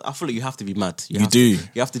what he's done, I feel like you have to be mad. You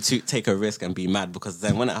have to take a risk and be mad, because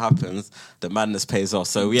then when it happens, the madness pays off.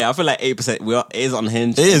 So yeah, I feel like 8% is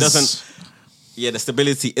unhinged. It doesn't. Yeah, the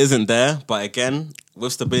stability isn't there, but again,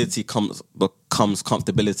 with stability comes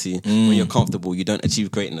comfortability. When you're comfortable, you don't achieve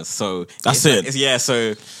greatness. So that's it.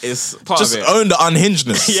 So it's part just of it. Own the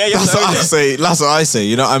unhingedness. That's what I say. That's what I say.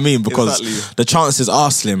 You know what I mean? Because the chances are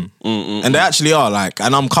slim, and they actually are. Like,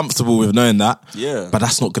 and I'm comfortable with knowing that. Yeah, but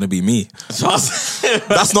that's not going to be me.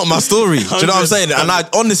 That's not my story. Do you know what I'm saying? And I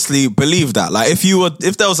honestly believe that. Like,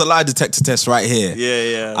 if there was a lie detector test right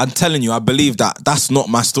here, I'm telling you, I believe that that's not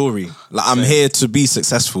my story. Like, I'm here to be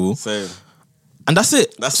successful. And that's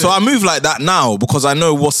it. I move like that now because I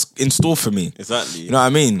know what's in store for me. Exactly. You know what I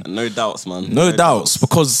mean? No doubts, man. No doubts.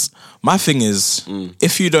 Because my thing is,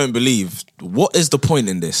 if you don't believe, what is the point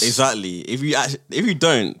in this? Exactly. If you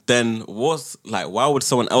don't, then why would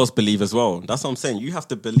someone else believe as well? That's what I'm saying. You have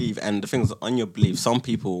to believe, and the things on your belief. Some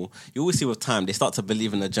people, you always see with time, they start to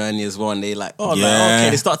believe in the journey as well, and they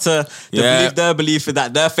they start to believe their belief in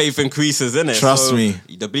that, their faith increases, innit? Trust me.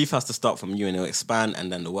 The belief has to start from you, and it'll expand,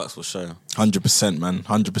 and then the works will show. 100%, man.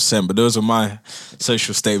 100%. But those are my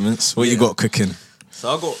social statements. What you got cooking? So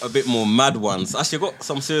I got a bit more mad ones. Actually, I got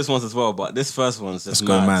some serious ones as well, but this first one's just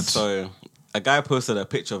mad. So a guy posted a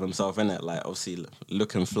picture of himself in it, like obviously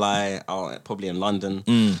looking fly out, probably in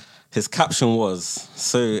London. His caption was,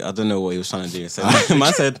 so I don't know what he was trying to do. So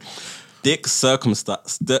man said, dick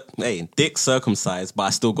circumcised, but I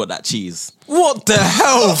still got that cheese. What the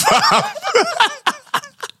hell, fam?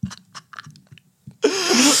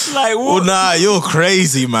 Like, what? Well, nah, you're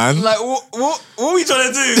crazy, man. Like, what are we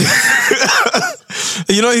trying to do?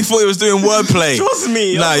 You know, he thought he was doing wordplay. Trust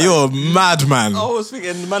me. Nah, you're a madman. I was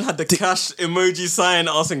thinking the man had the cash emoji sign.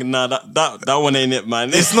 I was thinking, nah, that one ain't it, man.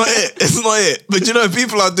 It's not it. It's not it. But you know,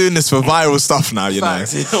 people are doing this for viral stuff now, you know.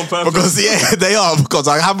 Because, they are. Because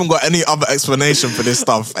I haven't got any other explanation for this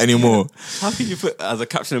stuff anymore. How can you put as a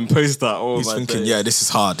caption and post that? Oh, he's thinking, this is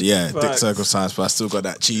hard. Yeah, dick circumcised, but I still got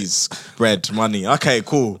that cheese, bread, money. Okay,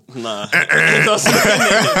 cool. Nah. That's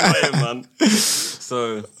it, man.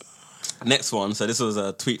 So Next one. So this was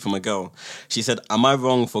a tweet from a girl. She said, "Am I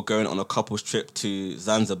wrong for going on a couple's trip to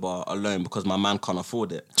Zanzibar alone because my man can't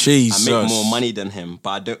afford it? Jesus. I make more money than him, but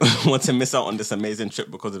I don't want to miss out on this amazing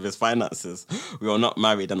trip because of his finances. We are not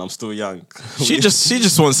married and I'm still young." She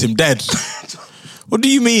just wants him dead. What do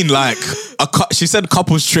you mean? Like she said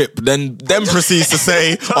couple's trip, then proceeds to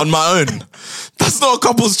say on my own. That's not a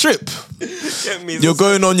couple's trip. You're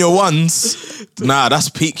going on your ones. Nah, that's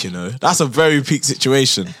peak, you know. That's a very peak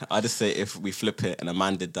situation. I just say if we flip it and a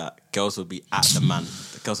man did that, girls would be at the man.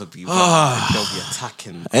 The girls would be they'll be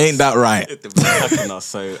attacking us. Ain't that right? They'll be attacking us.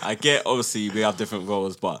 So I get, obviously we have different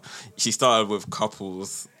roles, but she started with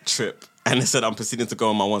couples trip. And they said, "I'm proceeding to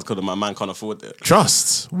go on my ones because my man can't afford it."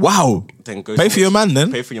 Trust. Wow. Then go pay for your man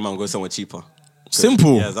then. Pay for your man, go somewhere cheaper.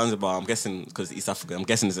 Simple. Yeah, Zanzibar, I'm guessing, because East Africa, I'm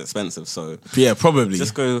guessing it's expensive, so... Yeah, probably.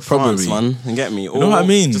 Just go France, man, and get me. Or you know what I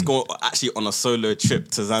mean? Just go actually on a solo trip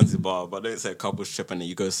to Zanzibar, but don't say a couple's trip and then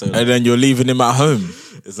you go solo. And then you're leaving him at home.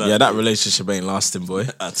 Exactly. Yeah, that relationship ain't lasting, boy.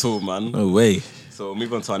 At all, man. No way. So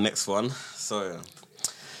move on to our next one. So...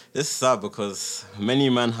 This is sad because many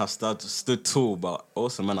men have stood tall, but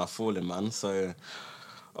also men are falling, man. So,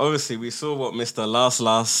 obviously, we saw what Mr.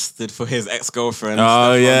 Last did for his ex-girlfriend.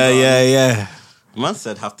 Oh, yeah. Man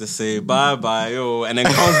said, have to say bye-bye, yo, and then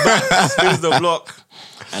comes back, spins the block,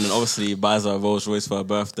 and then obviously buys her a Rolls Royce for her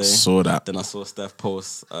birthday. Saw that. Then I saw Steph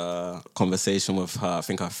post a conversation with her, I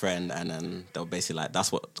think her friend, and then they were basically like,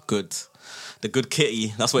 that's what the good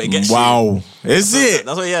kitty, that's what it gets you. Wow. Is it?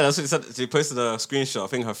 That's what she said. She posted a screenshot. I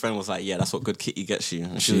think her friend was like, "Yeah, that's what good kitty gets you."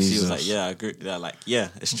 And she was like, "Yeah, I agree." Yeah, like, yeah,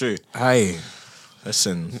 it's true. Hey,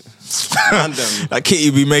 listen. That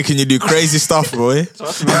kitty be making you do crazy stuff, boy.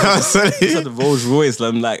 Trust me. She said the Rolls Royce.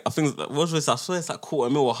 Like, I think Rolls Royce, I swear it's like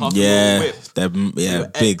 $250,000 or $500,000 whip. They're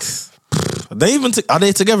big. Are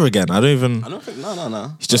they together again? I don't think,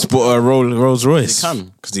 no. He just bought a Rolls Royce.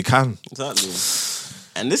 Because he can. Exactly.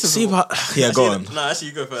 And this is... go on. No, actually,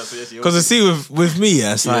 you go first. Because with me,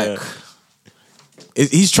 it's like...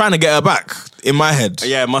 He's trying to get her back, in my head.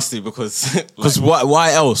 Yeah, it must be, because... Because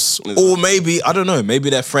why else? Or maybe, I don't know, maybe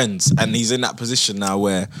they're friends, and he's in that position now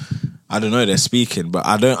where, I don't know, they're speaking, but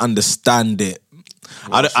I don't understand it.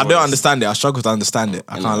 I don't understand it. I struggle to understand it.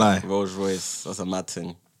 I can't lie. Rolls Royce, that's a mad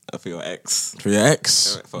thing. For your ex. For your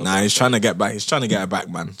ex? Nah, he's trying to get back. He's trying to get her back,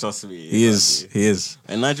 man. Trust me. He is.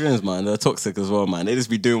 And Nigerians, man, they're toxic as well, man. They just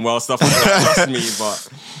be doing wild stuff like that. Trust me, but...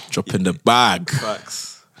 Dropping the bag.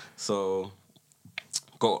 Facts. So,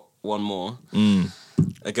 got one more.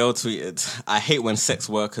 A girl tweeted, "I hate when sex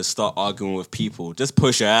workers start arguing with people. Just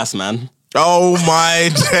push your ass, man." Oh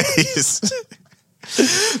my days.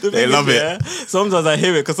 They love it. Sometimes I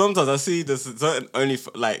hear it because sometimes I see this certain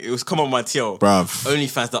it was come on my TL. Bruv.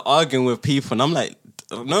 OnlyFans, they're arguing with people, and I'm like,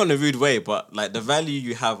 not in a rude way, but like the value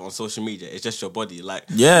you have on social media is just your body. Like,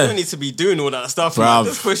 you don't need to be doing all that stuff. Man.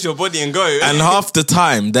 Just push your body and go. And half the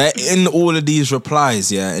time, they're in all of these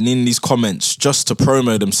replies, and in these comments just to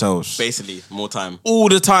promo themselves. Basically, more time. All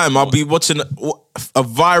the time, I'll be watching a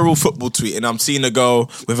viral football tweet and I'm seeing a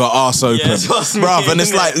girl with her arse open. Yeah, bruv, and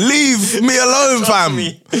it's like, leave me alone, fam.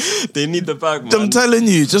 They need the bag, man. I'm telling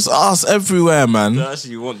you, just arse everywhere, man. They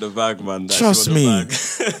actually want the bag, man. Trust me.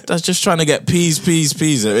 That's just trying to get peas.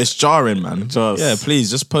 It's jarring, man. Yeah, please,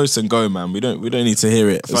 just post and go, man. We don't need to hear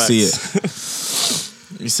it or see it.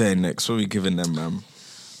 What are you saying next? What are we giving them, man?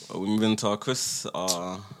 We're moving to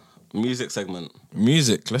our music segment.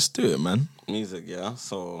 Music, let's do it, man. Music, yeah.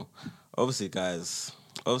 So... Obviously, guys,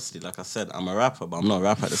 like I said, I'm a rapper, but I'm not a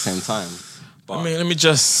rapper at the same time. But I mean, let me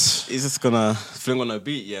just... He's just gonna fling on a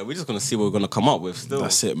beat, we're just gonna see what we're gonna come up with still.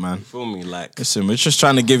 That's it, man. You feel me? Like... Listen, we're just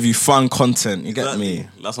trying to give you fun content, you get me?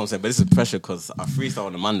 That's what I'm saying, but this is pressure because I freestyle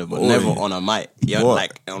on the Mando, but never on a mic. Yeah,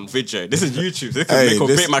 like on video. This is YouTube. This can make or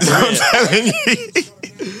break my career. I'm telling you.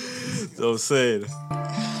 So I'm saying.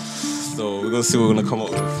 So we're gonna see what we're gonna come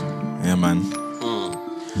up with. Yeah, man.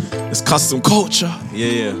 It's custom culture.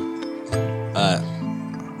 Yeah. Alright.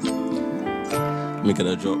 Let me get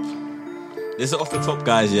a drop. This is off the top,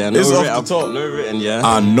 guys, yeah? This is off the top. No written, yeah?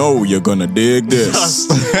 I know you're gonna dig this.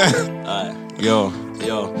 Alright, yo,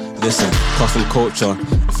 listen, custom culture,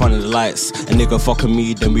 in front of the lights. A nigga fucking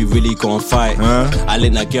me, then we really gon' fight. I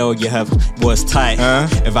let that girl you have was tight.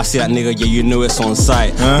 If I see that nigga, you know it's on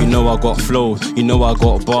sight. You know I got flow, you know I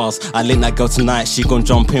got bars. I let that girl tonight, she gon'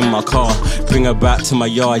 jump in my car. Bring her back to my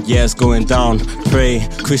yard, it's going down. Pray,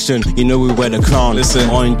 Christian, you know we wear the crown. Listen.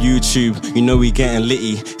 On YouTube, you know we getting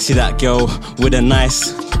litty. See that girl with a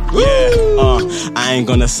nice I ain't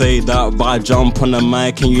gonna say that, but I jump on the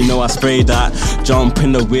mic and you know I spray that. Jump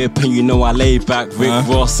in the whip and you know I lay back. Rick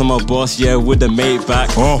Ross, I'm a boss, yeah, with the mate back.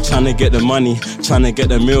 Tryna get the money, tryna get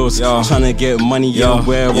the meals, tryna get money,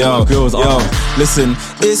 where all my girls are. Listen,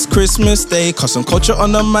 it's Christmas Day, custom culture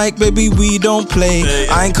on the mic, baby, we don't play.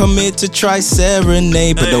 I ain't come here to try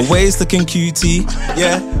serenade, but the waist looking cutie.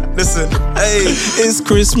 Yeah, listen, hey, it's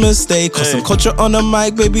Christmas Day, custom culture on the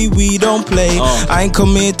mic, baby, we don't play. I ain't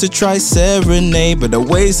come here to try serenade, but the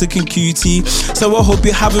waist looking cutie. So I hope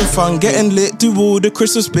you're having fun, getting lit, do all the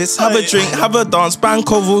Christmas bits, have a drink, have a dance,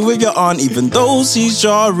 bank over with your aunt, even though she's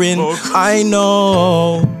jarring. I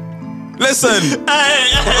know. Listen, hey.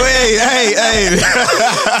 This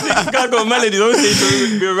guy got melodies.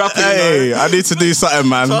 Obviously, be a rapper. Hey, I need to do something,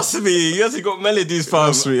 man. Trust me, you actually got melodies, fam.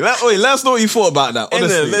 Trust me. Let us know what you thought about that.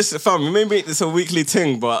 Honestly, listen, fam, we may make this a weekly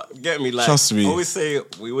thing, but get me, like, trust me. I always say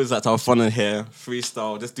we always like to have fun in here,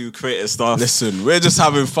 freestyle, just do creative stuff. Listen, we're just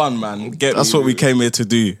having fun, man. That's what we came here to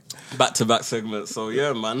do. Back-to-back segments. So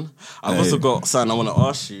yeah, man. I've also got something I want to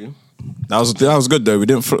ask you. That was good though. We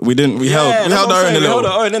held our own a little. We held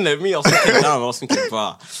our own, innit? Me, I was thinking down. I was thinking,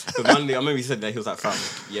 bah. But Monday, I remember he said that he was like, fam,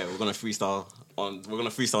 yeah, we're gonna freestyle on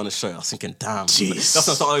the show. I was thinking, damn. Jeez. That's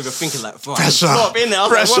when I started overthinking, like, fuck. Pressure. Stop in there. I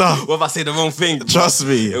was Pressure. Like, what if I say the wrong thing? Trust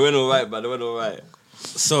me. It went all right, man. It went all right.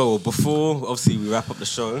 So before, obviously, we wrap up the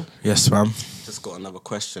show. Yes, ma'am. Just got another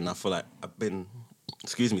question. I feel like I've been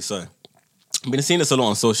seeing this a lot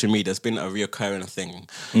on social media. It's been a reoccurring thing,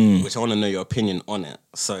 which I want to know your opinion on it.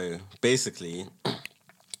 So basically,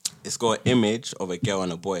 it's got an image of a girl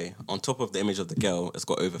and a boy. On top of the image of the girl, it's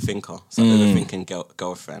got overthinker. So overthinking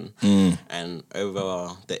girlfriend. And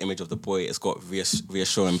over the image of the boy, it's got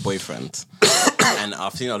reassuring boyfriend. And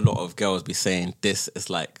I've seen a lot of girls be saying this is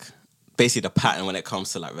like basically the pattern when it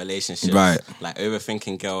comes to like relationships. Right. Like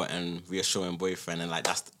overthinking girl and reassuring boyfriend. And like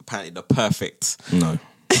that's apparently the perfect... No.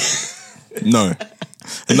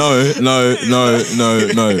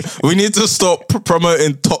 We need to stop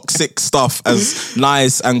promoting toxic stuff as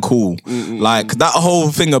nice and cool. Like that whole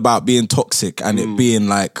thing about being toxic and it being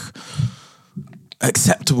like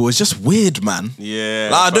acceptable is just weird, man. Yeah.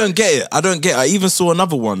 Like, I don't get it. I even saw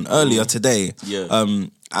another one earlier today. Yeah.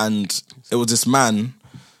 And it was this man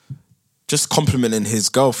just complimenting his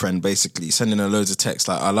girlfriend, basically sending her loads of texts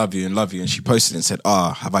like, I love you, and she posted and said,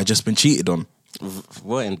 have I just been cheated on?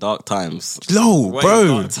 What in dark times? No, bro. In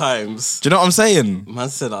dark times. Do you know what I'm saying? Man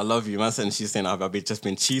said, I love you. Man said, and she's saying, I've just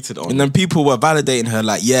been cheated on. And then people were validating her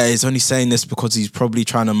like, yeah, he's only saying this because he's probably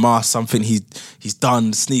trying to mask something he's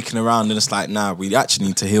done, sneaking around. And it's like, nah, we actually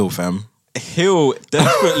need to heal, fam. Heal,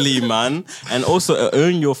 definitely, man. And also,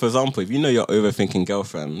 own for example, if you know your overthinking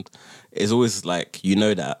girlfriend, it's always like, you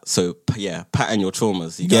know that. So, yeah, pattern your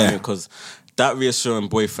traumas. You get what I mean? Because that reassuring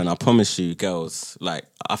boyfriend, I promise you, girls, like,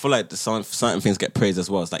 I feel like certain things get praised as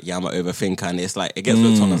well. It's like, yeah, I'm an overthinker, and it's like, it gets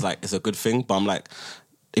looked on as like, it's a good thing, but I'm like,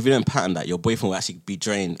 if you don't pattern that, your boyfriend will actually be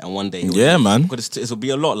drained, and one day man. Because it'll be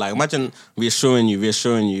a lot. Like, imagine reassuring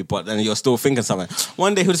you, but then you're still thinking something.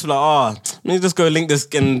 One day he'll just be like, let me just go link this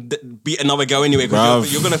and beat another girl anyway,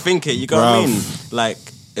 because you're gonna think it, you know what I mean? Like,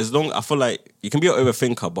 I feel like you can be an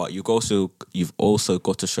overthinker, but you've also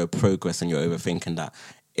got to show progress in your overthinking, that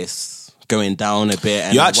it's going down a bit,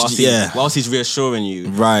 and whilst he's reassuring you,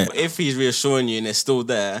 right? But if he's reassuring you and it's still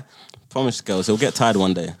there, promise girls, he'll get tired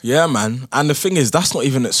one day. Yeah, man. And the thing is, that's not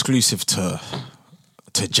even exclusive to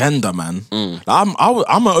gender, man. Like, I'm an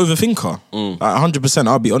overthinker, like 100%.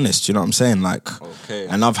 I'll be honest. You know what I'm saying? Like, okay.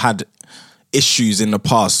 And I've had issues in the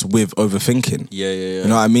past with overthinking. Yeah. You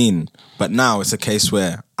know what I mean? But now it's a case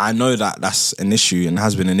where I know that that's an issue and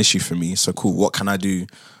has been an issue for me. So cool. What can I do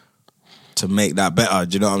to make that better?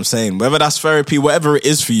 Do you know what I'm saying? Whether that's therapy, whatever it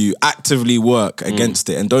is for you, actively work against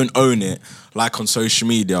it and don't own it like on social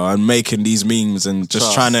media and making these memes and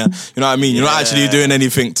just trying to, you know what I mean? You're not actually doing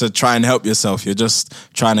anything to try and help yourself. You're just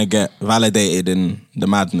trying to get validated in the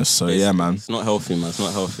madness. So yeah, man. It's not healthy, man. It's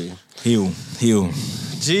not healthy. Heal.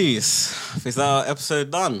 Jeez. Is our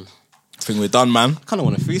episode done? I think we're done, man. I kind of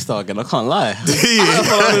want to freestyle again. I can't lie.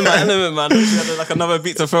 I'm in my element, man. We had like another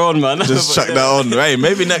beat to throw on, man. Just chuck that on. Hey,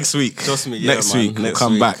 maybe next week. Trust me, yeah, next week we'll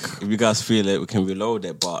come back. If you guys feel it, we can reload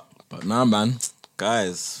it. But nah, man.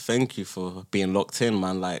 Guys, thank you for being locked in,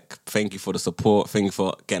 man. Like, thank you for the support. Thank you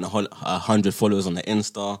for getting 100 followers on the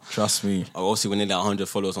Insta. Trust me. Also, we nearly 100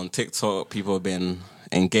 followers on TikTok. People have been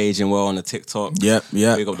engaging well on the TikTok. Yep.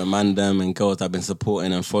 Big up the man them and girls that have been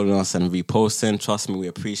supporting and following us and reposting. Trust me, we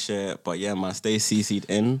appreciate it. But yeah, man, stay CC'd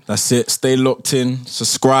in. That's it. Stay locked in.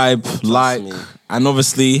 Subscribe, like. And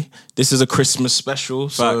obviously, this is a Christmas special.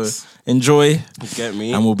 Facts. So enjoy. You get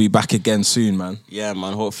me? And we'll be back again soon, man. Yeah,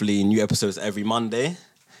 man. Hopefully, new episodes every Monday.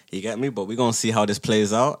 You get me? But we're going to see how this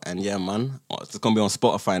plays out. And yeah, man, it's going to be on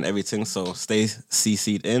Spotify and everything. So stay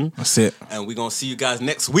CC'd in. That's it. And we're going to see you guys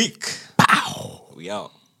next week. Pow! We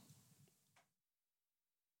out.